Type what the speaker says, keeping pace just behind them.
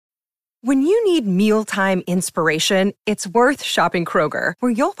When you need mealtime inspiration, it's worth shopping Kroger,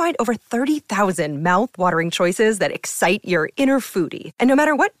 where you'll find over 30,000 mouth-watering choices that excite your inner foodie. And no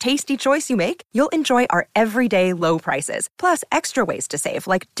matter what tasty choice you make, you'll enjoy our everyday low prices, plus extra ways to save,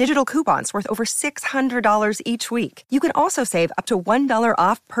 like digital coupons worth over $600 each week. You can also save up to $1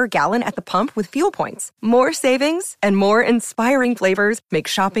 off per gallon at the pump with fuel points. More savings and more inspiring flavors make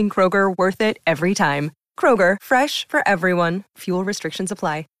shopping Kroger worth it every time. Kroger, fresh for everyone. Fuel restrictions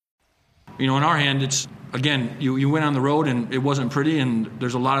apply. You know, in our hand, it's, again, you went on the road and it wasn't pretty, and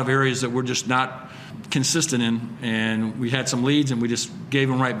there's a lot of areas that we're just not consistent in, and we had some leads and we just gave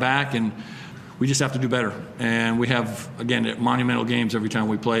them right back, and we just have to do better. And we have, again, monumental games every time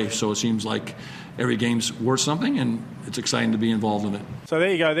we play, so it seems like every game's worth something, and it's exciting to be involved in it. So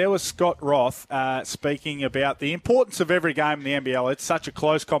there you go. There was Scott Roth speaking about the importance of every game in the NBL. It's such a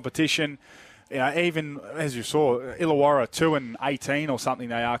close competition. You know, even as you saw, Illawarra 2-18 or something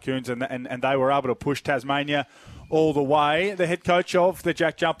they are, Coons, and they were able to push Tasmania all the way. The head coach of the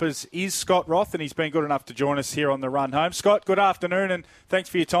Jack Jumpers is Scott Roth, and he's been good enough to join us here on the run home. Scott, good afternoon, and thanks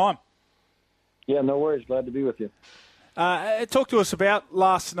for your time. Yeah, no worries. Glad to be with you. Talk to us about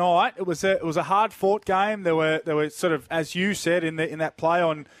last night. It was a hard-fought game. There were sort of, as you said in that play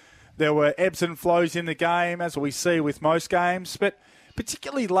on, there were ebbs and flows in the game, as we see with most games, but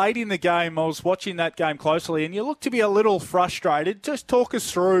particularly late in the game, I was watching that game closely, and you looked to be a little frustrated. Just talk us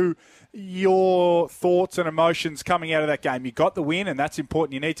through your thoughts and emotions coming out of that game. You got the win, and that's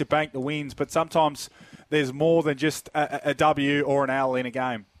important. You need to bank the wins, but sometimes there's more than just a W or an L in a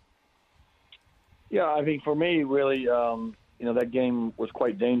game. Yeah, I think for me, really, that game was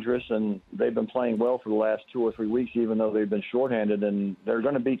quite dangerous, and they've been playing well for the last 2 or 3 weeks, even though they've been shorthanded, and they're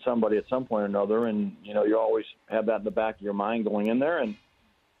going to beat somebody at some point or another, and, you always have that in the back of your mind going in there, and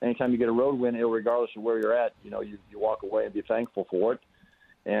anytime you get a road win, regardless of where you're at, you walk away and be thankful for it.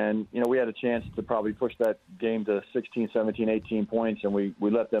 And, we had a chance to probably push that game to 16, 17, 18 points, and we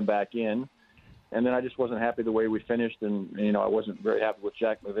let them back in. And then I just wasn't happy the way we finished, and, I wasn't very happy with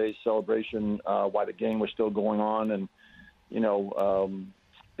Jack McVay's celebration while the game was still going on, and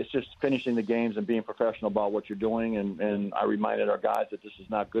it's just finishing the games and being professional about what you're doing. And I reminded our guys that this is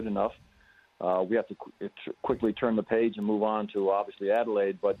not good enough. We have to quickly turn the page and move on to, obviously,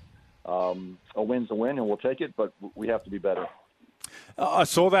 Adelaide. But a win's a win, and we'll take it, but we have to be better. I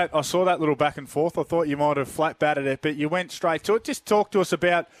saw that little back and forth. I thought you might have flat batted it, but you went straight to it. Just talk to us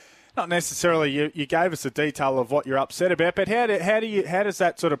about, not necessarily you gave us the detail of what you're upset about, but how does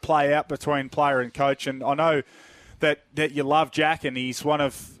that sort of play out between player and coach? And I know that you love Jack, and he's one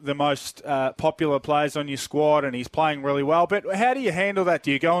of the most popular players on your squad, and he's playing really well. But how do you handle that?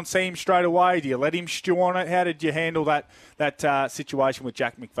 Do you go and see him straight away? Do you let him stew on it? How did you handle that situation with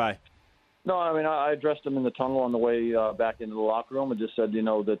Jack McVay? No, I mean, I addressed him in the tunnel on the way back into the locker room and just said,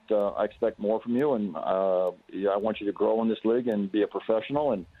 that I expect more from you, and I want you to grow in this league and be a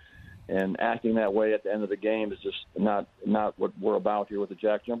professional, and acting that way at the end of the game is just not what we're about here with the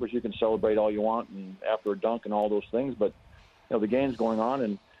Jack Jumpers. You can celebrate all you want and after a dunk and all those things, but the game's going on.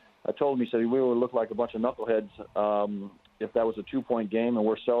 And I told him, he said, we would look like a bunch of knuckleheads if that was a 2-point game and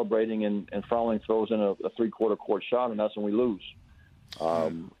we're celebrating and fouling throws in a 3-quarter court shot on us and we lose.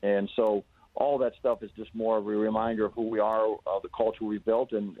 And so all that stuff is just more of a reminder of who we are, the culture we've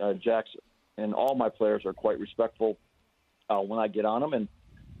built. And Jack's and all my players are quite respectful when I get on them, and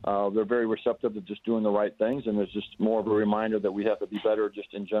they're very receptive to just doing the right things, and it's just more of a reminder that we have to be better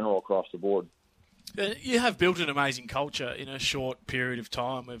just in general across the board. You have built an amazing culture in a short period of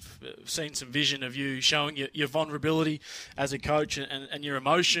time. We've seen some vision of you showing your vulnerability as a coach and your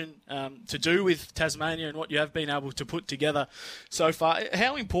emotion to do with Tasmania and what you have been able to put together so far.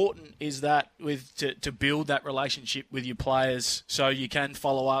 How important is that to build that relationship with your players so you can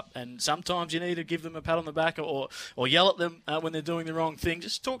follow up, and sometimes you need to give them a pat on the back or yell at them when they're doing the wrong thing?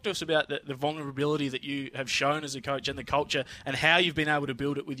 Just talk to us about the vulnerability that you have shown as a coach and the culture and how you've been able to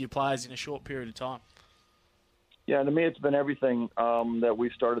build it with your players in a short period of time. Yeah, to me, it's been everything that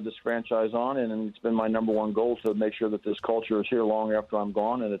we've started this franchise on, and it's been my number one goal to make sure that this culture is here long after I'm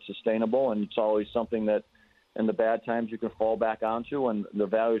gone, and it's sustainable, and it's always something that in the bad times you can fall back onto, and the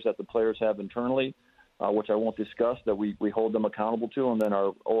values that the players have internally, which I won't discuss, that we hold them accountable to, and then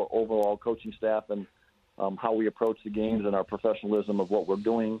our overall coaching staff and how we approach the games and our professionalism of what we're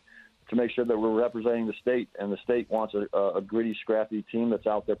doing to make sure that we're representing the state, and the state wants a gritty, scrappy team that's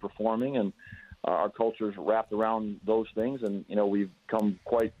out there performing, and our culture is wrapped around those things. And, we've come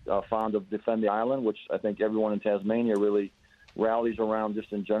quite fond of Defend the Island, which I think everyone in Tasmania really rallies around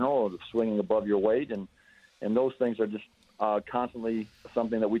just in general, of swinging above your weight. And those things are just constantly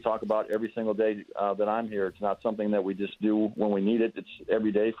something that we talk about every single day that I'm here. It's not something that we just do when we need it. It's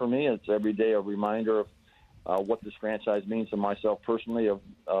every day for me. It's every day a reminder of what this franchise means to myself personally,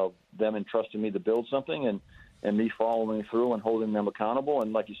 of them entrusting me to build something, and me following through and holding them accountable.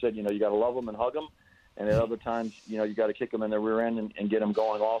 And like you said, you got to love them and hug them. And at other times, you got to kick them in the rear end and get them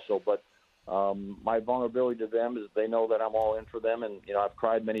going also. But my vulnerability to them is they know that I'm all in for them. And, I've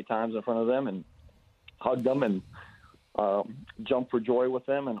cried many times in front of them and hugged them and jump for joy with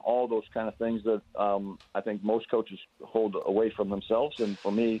them, and all those kind of things that I think most coaches hold away from themselves. And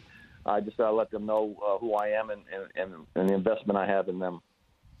for me, I just got to let them know who I am and the investment I have in them.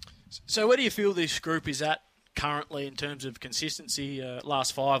 So where do you feel this group is at currently in terms of consistency?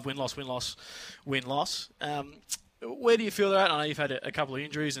 Last 5, win-loss, win-loss, win-loss. Where do you feel they're at? I know you've had a couple of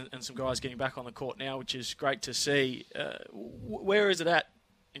injuries and some guys getting back on the court now, which is great to see. Where is it at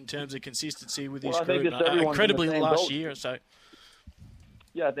in terms of consistency with this group? Incredibly the last year or so.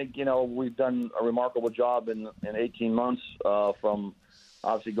 Yeah, I think, we've done a remarkable job in 18 months from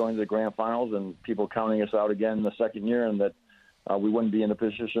obviously going to the grand finals and people counting us out again in the second year, and that we wouldn't be in the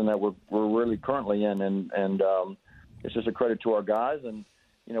position that we're really currently in. And it's just a credit to our guys. And,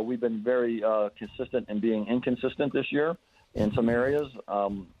 we've been very consistent in being inconsistent this year in some areas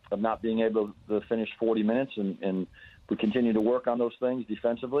of not being able to finish 40 minutes. And we continue to work on those things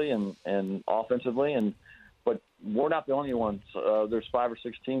defensively and offensively. But we're not the only ones. There's 5 or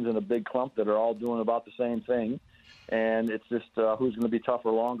 6 teams in a big clump that are all doing about the same thing. And it's just who's going to be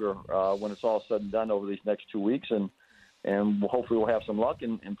tougher longer when it's all said and done over these next 2 weeks. And hopefully we'll have some luck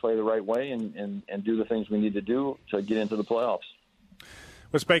and play the right way and do the things we need to do to get into the playoffs.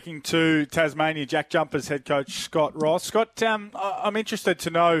 We're speaking to Tasmania Jack Jumpers head coach Scott Ross. Scott, I'm interested to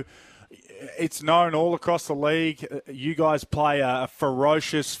know, it's known all across the league, you guys play a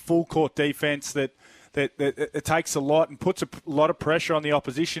ferocious full-court defence that it takes a lot and puts a lot of pressure on the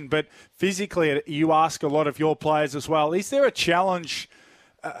opposition, but physically you ask a lot of your players as well. Is there a challenge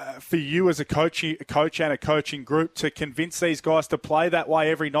for you as a coach and a coaching group to convince these guys to play that way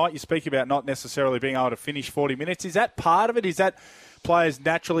every night? You speak about not necessarily being able to finish 40 minutes. Is that part of it? Is that players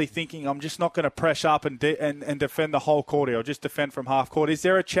naturally thinking, I'm just not going to press up and defend the whole court or just defend from half court? Is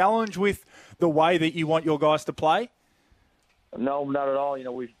there a challenge with the way that you want your guys to play? No, not at all.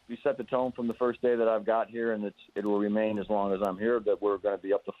 We set the tone from the first day that I've got here, and it will remain as long as I'm here, that we're going to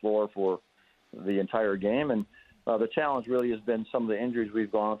be up the floor for the entire game. And the challenge really has been some of the injuries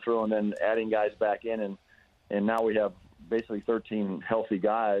we've gone through, and then adding guys back in, and now we have basically 13 healthy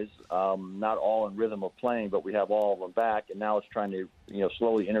guys, not all in rhythm of playing, but we have all of them back, and now it's trying to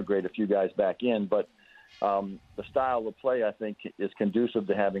slowly integrate a few guys back in. But the style of play, I think, is conducive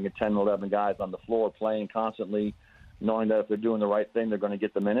to having 10, 11 guys on the floor playing constantly, knowing that if they're doing the right thing, they're going to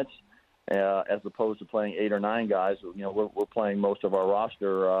get the minutes, as opposed to playing 8 or 9 guys. We're playing most of our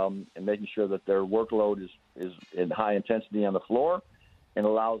roster and making sure that their workload is in high intensity on the floor and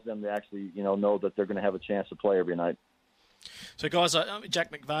allows them to actually, know that they're going to have a chance to play every night. So, guys,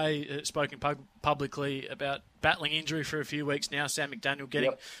 Jack McVeigh has spoken publicly about battling injury for a few weeks now. Sam McDaniel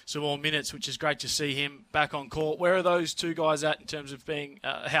getting some more minutes, which is great to see him back on court. Where are those two guys at in terms of being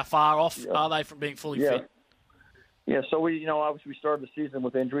how far off are they from being fully fit? Yeah, so obviously we started the season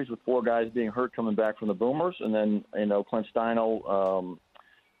with injuries, with 4 guys being hurt coming back from the Boomers, and then Clint Steino,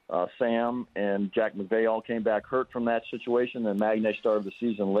 Sam, and Jack McVeigh all came back hurt from that situation. Then Magne started the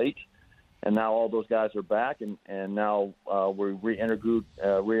season late, and now all those guys are back, and now we're reintegrating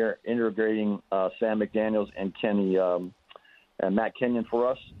Sam McDaniels and Kenny and Matt Kenyon for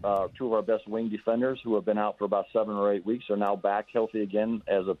us. 2 of our best wing defenders who have been out for about 7 or 8 weeks are now back healthy again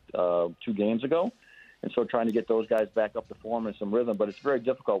as of 2 games ago. And so trying to get those guys back up to form and some rhythm, but it's very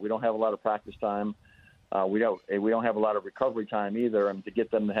difficult. We don't have a lot of practice time. We don't have a lot of recovery time either, and to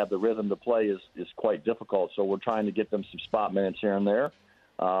get them to have the rhythm to play is quite difficult. So we're trying to get them some spot minutes here and there,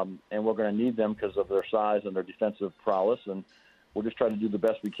 and we're going to need them because of their size and their defensive prowess. And we'll just try to do the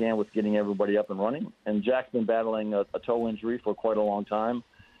best we can with getting everybody up and running. And Jack's been battling a toe injury for quite a long time,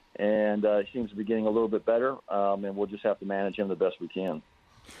 and he seems to be getting a little bit better, and we'll just have to manage him the best we can.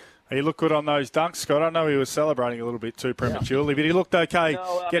 He looked good on those dunks, Scott. I know he was celebrating a little bit too prematurely, but he looked okay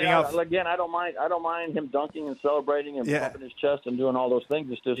getting up. Again, I don't mind him dunking and celebrating and pumping his chest and doing all those things.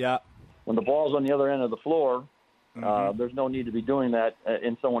 It's just when the ball's on the other end of the floor, there's no need to be doing that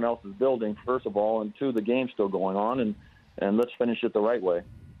in someone else's building, first of all, and 2, the game's still going on, and let's finish it the right way.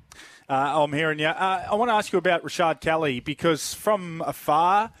 I'm hearing you. I want to ask you about Rashad Kelly, because from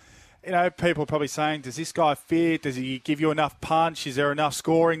afar, people are probably saying, does this guy fit? Does he give you enough punch? Is there enough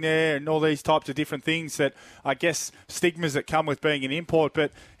scoring there? And all these types of different things that, I guess, stigmas that come with being an import.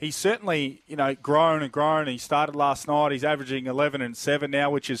 But he's certainly, grown and grown. He started last night. He's averaging 11 and 7 now,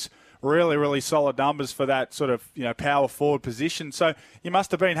 which is really, really solid numbers for that sort of, power forward position. So you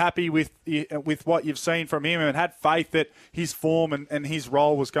must have been happy with what you've seen from him and had faith that his form and his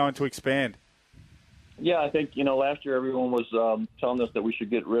role was going to expand. Yeah, I think, last year everyone was telling us that we should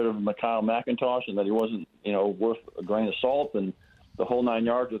get rid of Mikhail McIntosh and that he wasn't, worth a grain of salt and the whole 9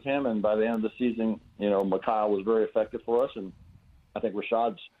 yards with him. And by the end of the season, Mikhail was very effective for us. And I think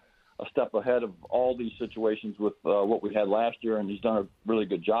Rashad's a step ahead of all these situations with what we had last year, and he's done a really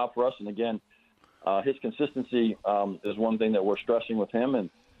good job for us. And again, his consistency is one thing that we're stressing with him. And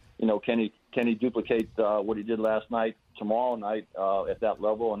can he duplicate what he did last night, tomorrow night at that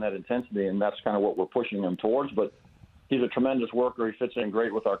level and that intensity? And that's kind of what we're pushing him towards. But he's a tremendous worker. He fits in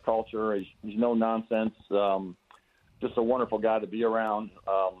great with our culture. He's no nonsense. Just a wonderful guy to be around,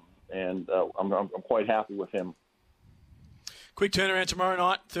 and I'm quite happy with him. Quick turnaround tomorrow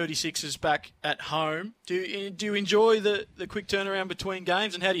night, 36ers back at home. Do you enjoy the quick turnaround between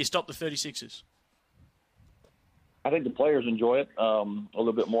games, and how do you stop the 36ers? I think the players enjoy it a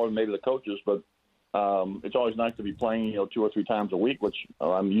little bit more than maybe the coaches, but it's always nice to be playing 2 or 3 times a week, which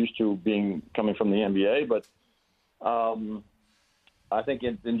I'm used to coming from the NBA. But I think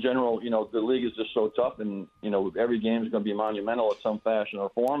in general, the league is just so tough, and every game is going to be monumental in some fashion or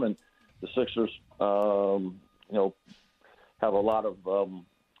form, and the Sixers, have a lot of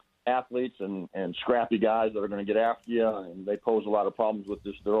athletes and scrappy guys that are going to get after you, and they pose a lot of problems with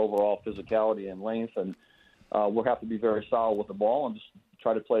just their overall physicality and length. And we'll have to be very solid with the ball and just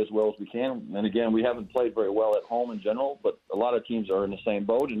try to play as well as we can. And again, we haven't played very well at home in general, but a lot of teams are in the same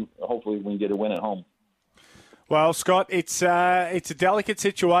boat, and hopefully we can get a win at home. Well, Scott, it's a delicate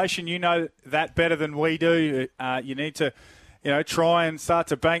situation. You know that better than we do. You need to, try and start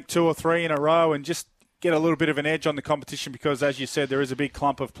to bank 2 or 3 in a row and just get a little bit of an edge on the competition because, as you said, there is a big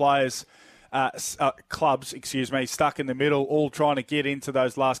clump of players, clubs, stuck in the middle, all trying to get into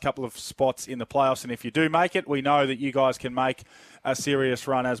those last couple of spots in the playoffs. And if you do make it, we know that you guys can make a serious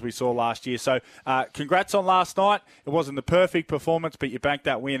run as we saw last year. So congrats on last night. It wasn't the perfect performance, but you banked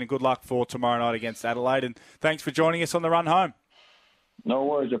that win, and good luck for tomorrow night against Adelaide. And thanks for joining us on the run home. No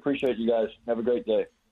worries. I appreciate you guys. Have a great day.